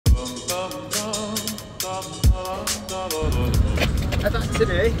I thought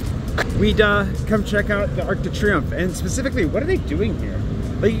today we'd come check out the Arc de Triomphe, and specifically, what are they doing here?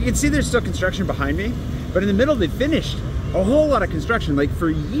 Like, you can see there's still construction behind me, but in the middle they finished a whole lot of construction. Like, for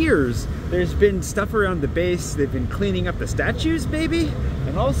years there's been stuff around the base. They've been cleaning up the statues, maybe,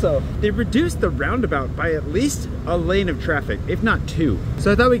 and also they reduced the roundabout by at least a lane of traffic, if not two.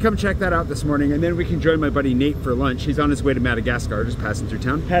 So I thought we'd come check that out this morning, and then we can join my buddy Nate for lunch. He's on his way to Madagascar, just passing through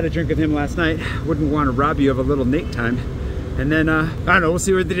town. Had a drink with him last night. Wouldn't want to rob you of a little Nate time. And then, I don't know, we'll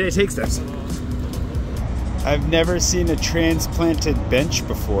see where the day takes us. I've never seen a transplanted bench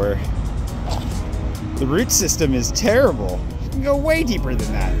before. The root system is terrible. You can go way deeper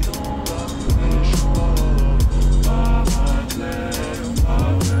than that.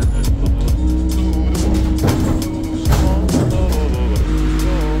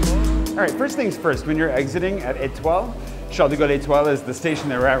 All right, first things first, when you're exiting at Étoile, Charles de Gaulle Étoile is the station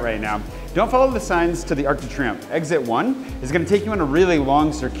that we're at right now. Don't follow the signs to the Arc de Triomphe. Exit 1 is gonna take you on a really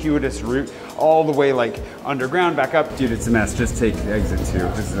long circuitous route all the way like underground, back up. Dude, it's a mess, just take exit 2.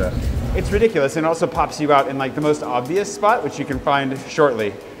 It's ridiculous, and also pops you out in like the most obvious spot, which you can find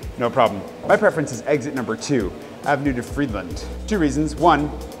shortly, no problem. My preference is exit number 2, Avenue de Friedland. 2 reasons. 1,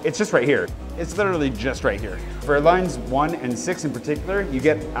 it's just right here. It's literally just right here. For lines 1 and 6 in particular, you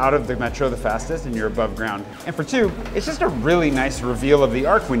get out of the metro the fastest and you're above ground. And for 2, it's just a really nice reveal of the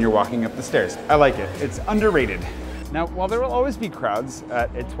Arc when you're walking up the stairs. I like it. It's underrated. Now, while there will always be crowds at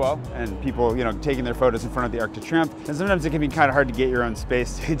Étoile and people, you know, taking their photos in front of the Arc de Triomphe, and sometimes it can be kind of hard to get your own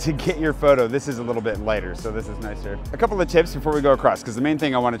space to get your photo, this is a little bit lighter, so this is nicer. A couple of tips before we go across, because the main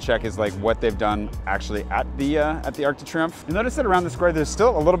thing I want to check is like what they've done actually at the Arc de Triomphe. You'll notice that around the square, there's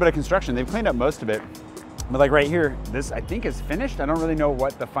still a little bit of construction. They've cleaned up most of it. But like right here, this I think is finished. I don't really know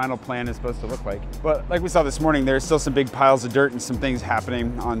what the final plan is supposed to look like. But like we saw this morning, there's still some big piles of dirt and some things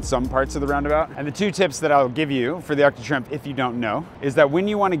happening on some parts of the roundabout. And the 2 tips that I'll give you for the Arc de Triomphe, if you don't know, is that when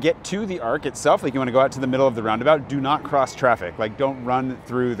you want to get to the Arc itself, like you want to go out to the middle of the roundabout, do not cross traffic. Like, don't run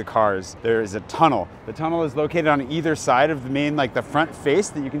through the cars. There is a tunnel. The tunnel is located on either side of the main, like the front face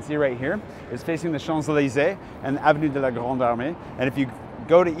that you can see right here, is facing the Champs-Élysées and Avenue de la Grande Armée. And if you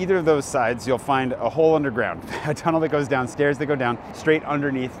go to either of those sides, you'll find a hole underground, a tunnel that goes down, stairs that go down straight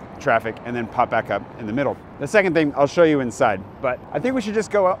underneath traffic and then pop back up in the middle. The second thing, I'll show you inside, but I think we should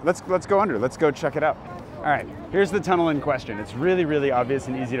just go out. Let's go under, let's go check it out. All right, here's the tunnel in question. It's really, really obvious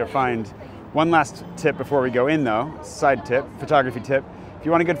and easy to find. One last tip before we go in though, side tip, photography tip. If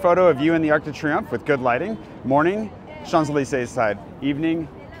you want a good photo of you in the Arc de Triomphe with good lighting, morning, Champs-Élysées side, evening,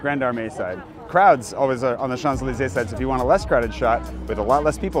 Grande Armée side. Crowds always are on the Champs-Élysées side, so if you want a less crowded shot with a lot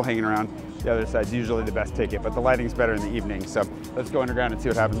less people hanging around, the other side's usually the best ticket, but the lighting's better in the evening, so let's go underground and see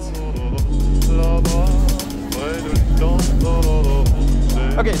what happens.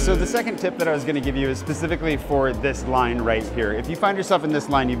 Okay, so the second tip that I was gonna give you is specifically for this line right here. If you find yourself in this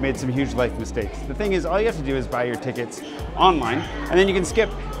line, you've made some huge life mistakes. The thing is, all you have to do is buy your tickets online, and then you can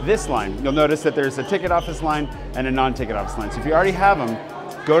skip this line. You'll notice that there's a ticket office line and a non-ticket office line. So if you already have them,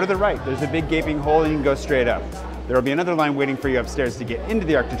 go to the right. There's a big gaping hole and you can go straight up. There will be another line waiting for you upstairs to get into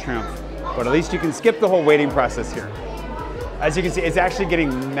the Arc de Triomphe, but at least you can skip the whole waiting process here. As you can see, it's actually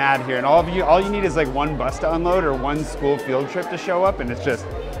getting mad here, and all you need is like one bus to unload or one school field trip to show up, and it's just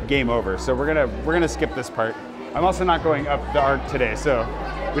game over. So we're gonna skip this part. I'm also not going up the Arc today, so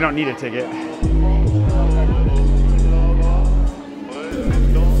we don't need a ticket.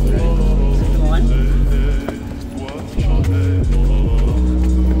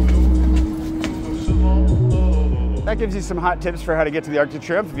 That gives you some hot tips for how to get to the Arc de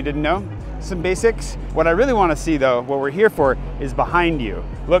Triomphe if you didn't know. Some basics. What I really want to see though, what we're here for, is behind you.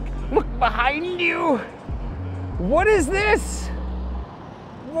 Look behind you! What is this?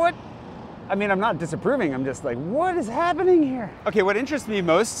 What? I mean, I'm not disapproving, I'm just like, what is happening here? Okay, what interests me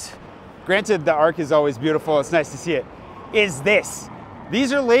most, granted the Arc is always beautiful, it's nice to see it, is this.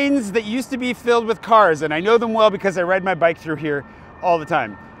 These are lanes that used to be filled with cars, and I know them well because I ride my bike through here all the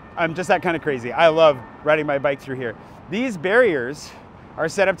time. I'm just that kind of crazy. I love riding my bike through here. These barriers are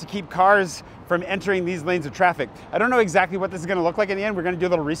set up to keep cars from entering these lanes of traffic. I don't know exactly what this is gonna look like in the end. We're gonna do a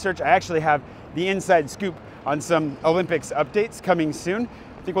little research. I actually have the inside scoop on some Olympics updates coming soon.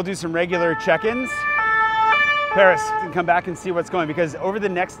 I think we'll do some regular check-ins. Paris, and come back and see what's going, because over the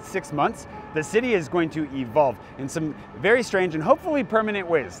next 6 months, the city is going to evolve in some very strange and hopefully permanent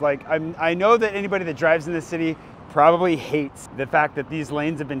ways. Like, I know that anybody that drives in the city probably hates the fact that these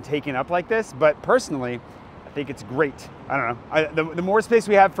lanes have been taken up like this, but personally, I think it's great. I don't know. The more space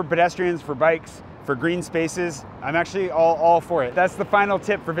we have for pedestrians, for bikes, for green spaces, I'm actually all for it. That's the final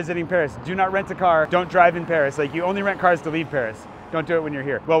tip for visiting Paris. Do not rent a car. Don't drive in Paris. Like, you only rent cars to leave Paris. don't do it when you're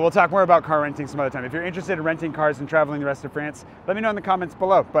here. Well, we'll talk more about car renting some other time. If you're interested in renting cars and traveling the rest of France, let me know in the comments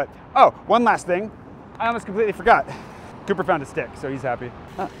below. But, oh, one last thing. I almost completely forgot. Cooper found a stick, so he's happy.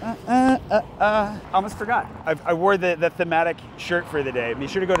 Almost forgot. I wore the thematic shirt for the day. Be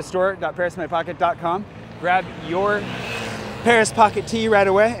sure to go to store.parisinmypocket.com, grab your Paris pocket tee right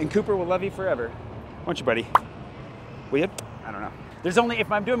away, and Cooper will love you forever. Won't you, buddy? Will you? I don't know. There's only,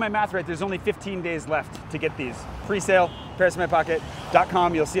 if I'm doing my math right, there's only 15 days left to get these. Pre-sale,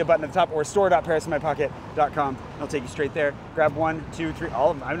 parisinmypocket.com. You'll see a button at the top, or store.parisinmypocket.com. It'll take you straight there. Grab 1, 2, 3, all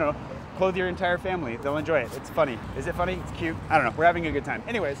of them. I don't know. Clothe your entire family. They'll enjoy it. It's funny. Is it funny? It's cute. I don't know. We're having a good time.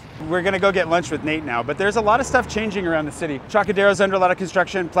 Anyways, we're gonna go get lunch with Nate now, but there's a lot of stuff changing around the city. Trocadero's under a lot of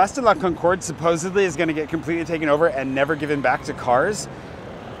construction. Place de la Concorde supposedly is gonna get completely taken over and never given back to cars,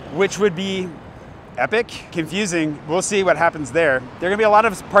 which would be epic, confusing. We'll see what happens there. There are gonna be a lot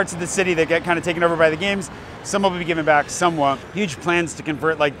of parts of the city that get kind of taken over by the games. Some will be given back, some won't. Huge plans to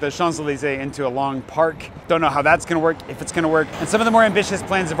convert like the Champs-Elysees into a long park. Don't know how that's gonna work, if it's gonna work. And some of the more ambitious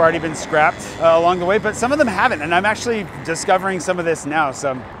plans have already been scrapped along the way, but some of them haven't. And I'm actually discovering some of this now.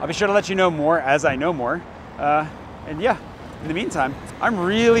 So I'll be sure to let you know more as I know more. And yeah, in the meantime, I'm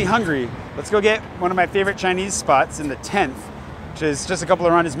really hungry. Let's go get one of my favorite Chinese spots in the 10th, which is just a couple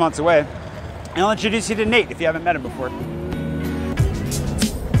of arrondissements away. And I'll introduce you to Nate if you haven't met him before.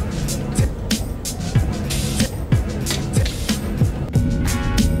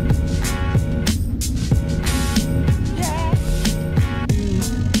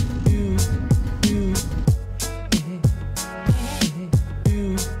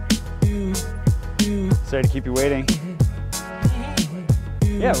 Sorry to keep you waiting.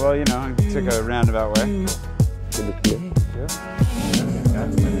 Yeah, well, you know, I took a roundabout way. Good to see you.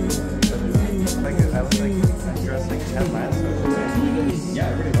 I was like dressed like Ted Lasso. Yeah,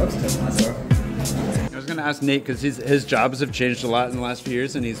 everybody loves Ted Lasso. I was going to ask Nate because his jobs have changed a lot in the last few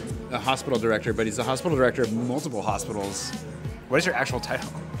years, and he's a hospital director, but he's a hospital director of multiple hospitals. What is your actual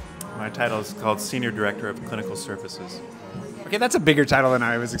title? My title is called Senior Director of Clinical Services. Okay, that's a bigger title than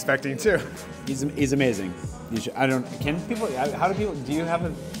I was expecting too. He's amazing. Do you have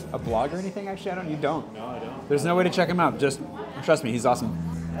a blog or anything? Actually, you don't. No, I don't. There's no way to check him out. Just trust me, he's awesome.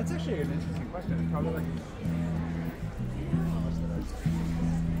 That's actually an interesting question. It's probably like...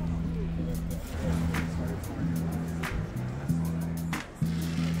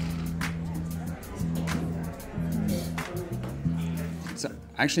 So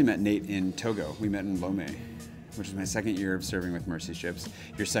I actually met Nate in Togo. We met in Lomé, which is my second year of serving with Mercy ships.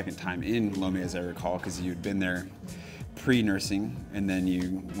 Your second time in Lomé, as I recall, because you'd been there pre-nursing, and then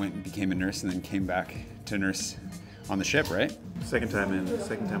you went and became a nurse, and then came back to nurse on the ship, right? Second time on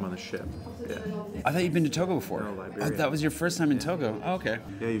the ship. Yeah. I thought you'd been to Togo before. No, Liberia. That was your first time in Togo. Oh, okay.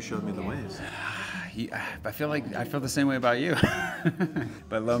 Yeah, you showed me the ways. I feel the same way about you.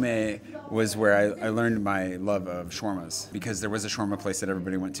 But Lomé was where I learned my love of shawarmas, because there was a shawarma place that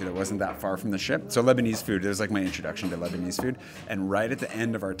everybody went to that wasn't that far from the ship. So Lebanese food, it was like my introduction to Lebanese food. And right at the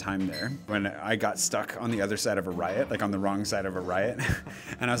end of our time there, when I got stuck on the other side of a riot, like on the wrong side of a riot,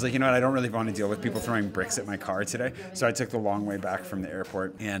 and I was like, you know what, I don't really want to deal with people throwing bricks at my car today. So I took the long way back from the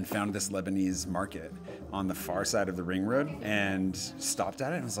airport and found this Lebanese market on the far side of the ring road and stopped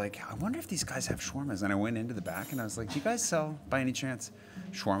at it and was like, I wonder if these guys have shawarmas. And I went into the back and I was like, do you guys sell, by any chance,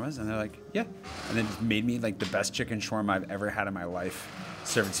 shawarmas? And they're like, yeah. And then made me like the best chicken shawarma I've ever had in my life,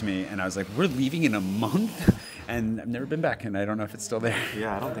 served to me. And I was like, we're leaving in a month? And I've never been back, and I don't know if it's still there.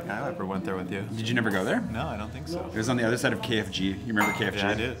 Yeah, I don't think I ever went there with you. Did you never go there? No, I don't think so. It was on the other side of KFG. You remember KFG? Yeah,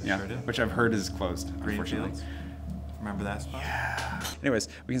 I did. Yeah, sure did. Which I've heard is closed, unfortunately. Greenfields. Remember that spot? Yeah. Anyways,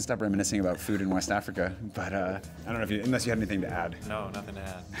 we can stop reminiscing about food in West Africa, but I don't know if unless you had anything to add. No, nothing to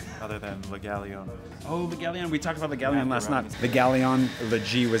add, other than Le Gallion. Oh, Le Gallion. We talked about Le Gallion last night. Le Gallion, Le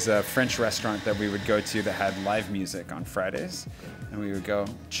G, was a French restaurant that we would go to that had live music on Fridays. And we would go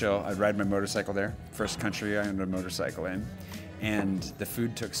chill. I'd ride my motorcycle there. First country I owned a motorcycle in. And the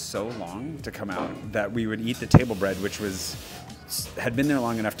food took so long to come out that we would eat the table bread, which had been there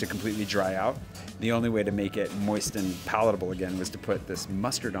long enough to completely dry out. The only way to make it moist and palatable again was to put this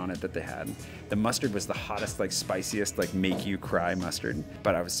mustard on it that they had. The mustard was the hottest, like spiciest, like make you cry mustard.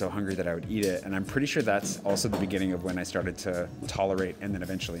 But I was so hungry that I would eat it. And I'm pretty sure that's also the beginning of when I started to tolerate and then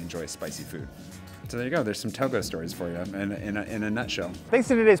eventually enjoy spicy food. So there you go, there's some Togo stories for you in a nutshell. Thanks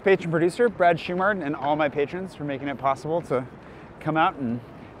to today's patron producer, Brad Shumard, and all my patrons for making it possible to come out and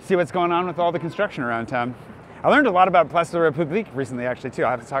see what's going on with all the construction around town. I learned a lot about Place de la République recently, actually, too.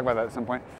 I'll have to talk about that at some point.